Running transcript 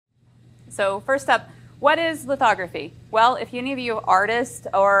So first up, what is lithography? Well, if any of you are artists,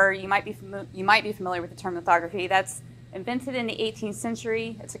 or you might be familiar with the term lithography, that's invented in the 18th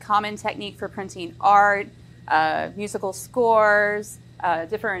century. It's a common technique for printing art, musical scores,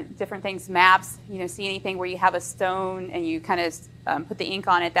 different things, maps. See anything where you have a stone and you kind of put the ink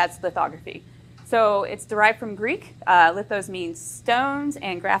on it, that's lithography. So it's derived from Greek. Lithos means stones,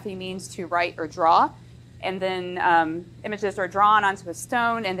 and graphy means to write or draw. And then images are drawn onto a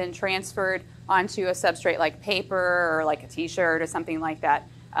stone and then transferred onto a substrate like paper or like a t-shirt or something like that.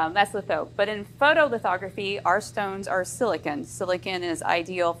 That's litho. But in photolithography, our stones are silicon. Silicon is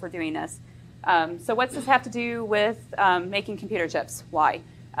ideal for doing this. So what's this have to do with making computer chips? Why?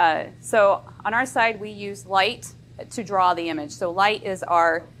 So on our side, we use light to draw the image. So light is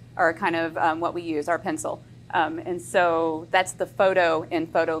our kind of what we use, our pencil. And so that's the photo in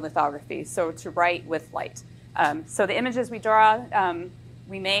photolithography, so to write with light. So the images we draw,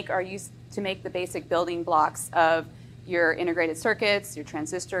 we make are used to make the basic building blocks of your integrated circuits, your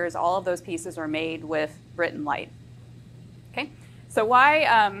transistors. All of those pieces are made with written light. Okay, so why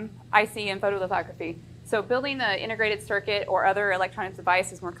IC in photolithography? So building the integrated circuit or other electronic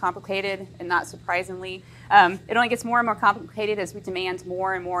device is more complicated, and not surprisingly. It only gets more and more complicated as we demand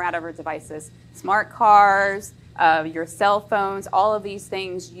more and more out of our devices. Smart cars, your cell phones, all of these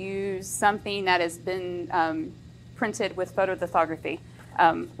things use something that has been printed with photolithography.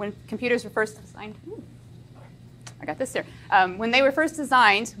 When computers were first designed, I got this here. When they were first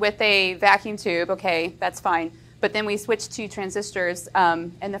designed with a vacuum tube, okay, that's fine. But then we switched to transistors,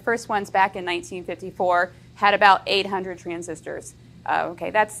 and the first ones back in 1954 had about 800 transistors.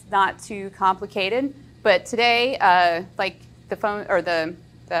 Okay, that's not too complicated. But today, like the phone or the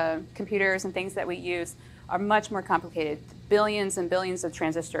computers and things that we use are much more complicated. Billions and billions of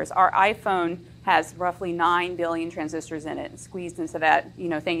transistors. Our iPhone has roughly 9 billion transistors in it, squeezed into that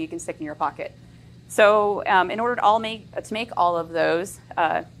thing you can stick in your pocket. So in order to make all of those,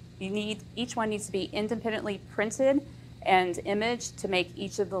 each one needs to be independently printed and imaged to make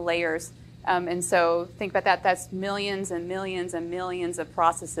each of the layers. And so think about that. That's millions and millions and millions of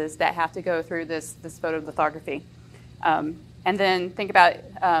processes that have to go through this photolithography. And then think about,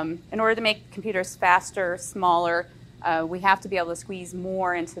 in order to make computers faster, smaller, we have to be able to squeeze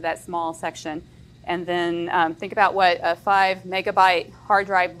more into that small section. And then think about what a 5 megabyte hard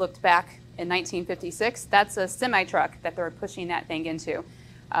drive looked back in 1956. That's a semi-truck that they're pushing that thing into.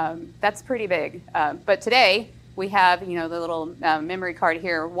 That's pretty big. But today, we have the little memory card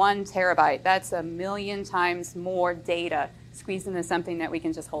here, 1 terabyte. That's 1 million times more data squeezed into something that we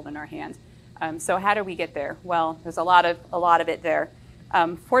can just hold in our hand. So how do we get there? Well, there's a lot of it there.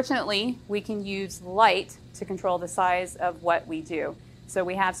 Fortunately, we can use light to control the size of what we do. So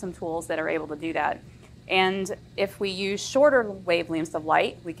we have some tools that are able to do that. And if we use shorter wavelengths of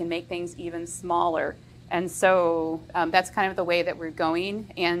light, we can make things even smaller. And so that's kind of the way that we're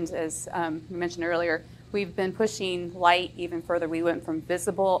going. And as we mentioned earlier, we've been pushing light even further. We went from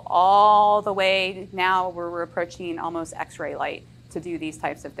visible all the way now where we're approaching almost X-ray light to do these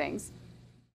types of things.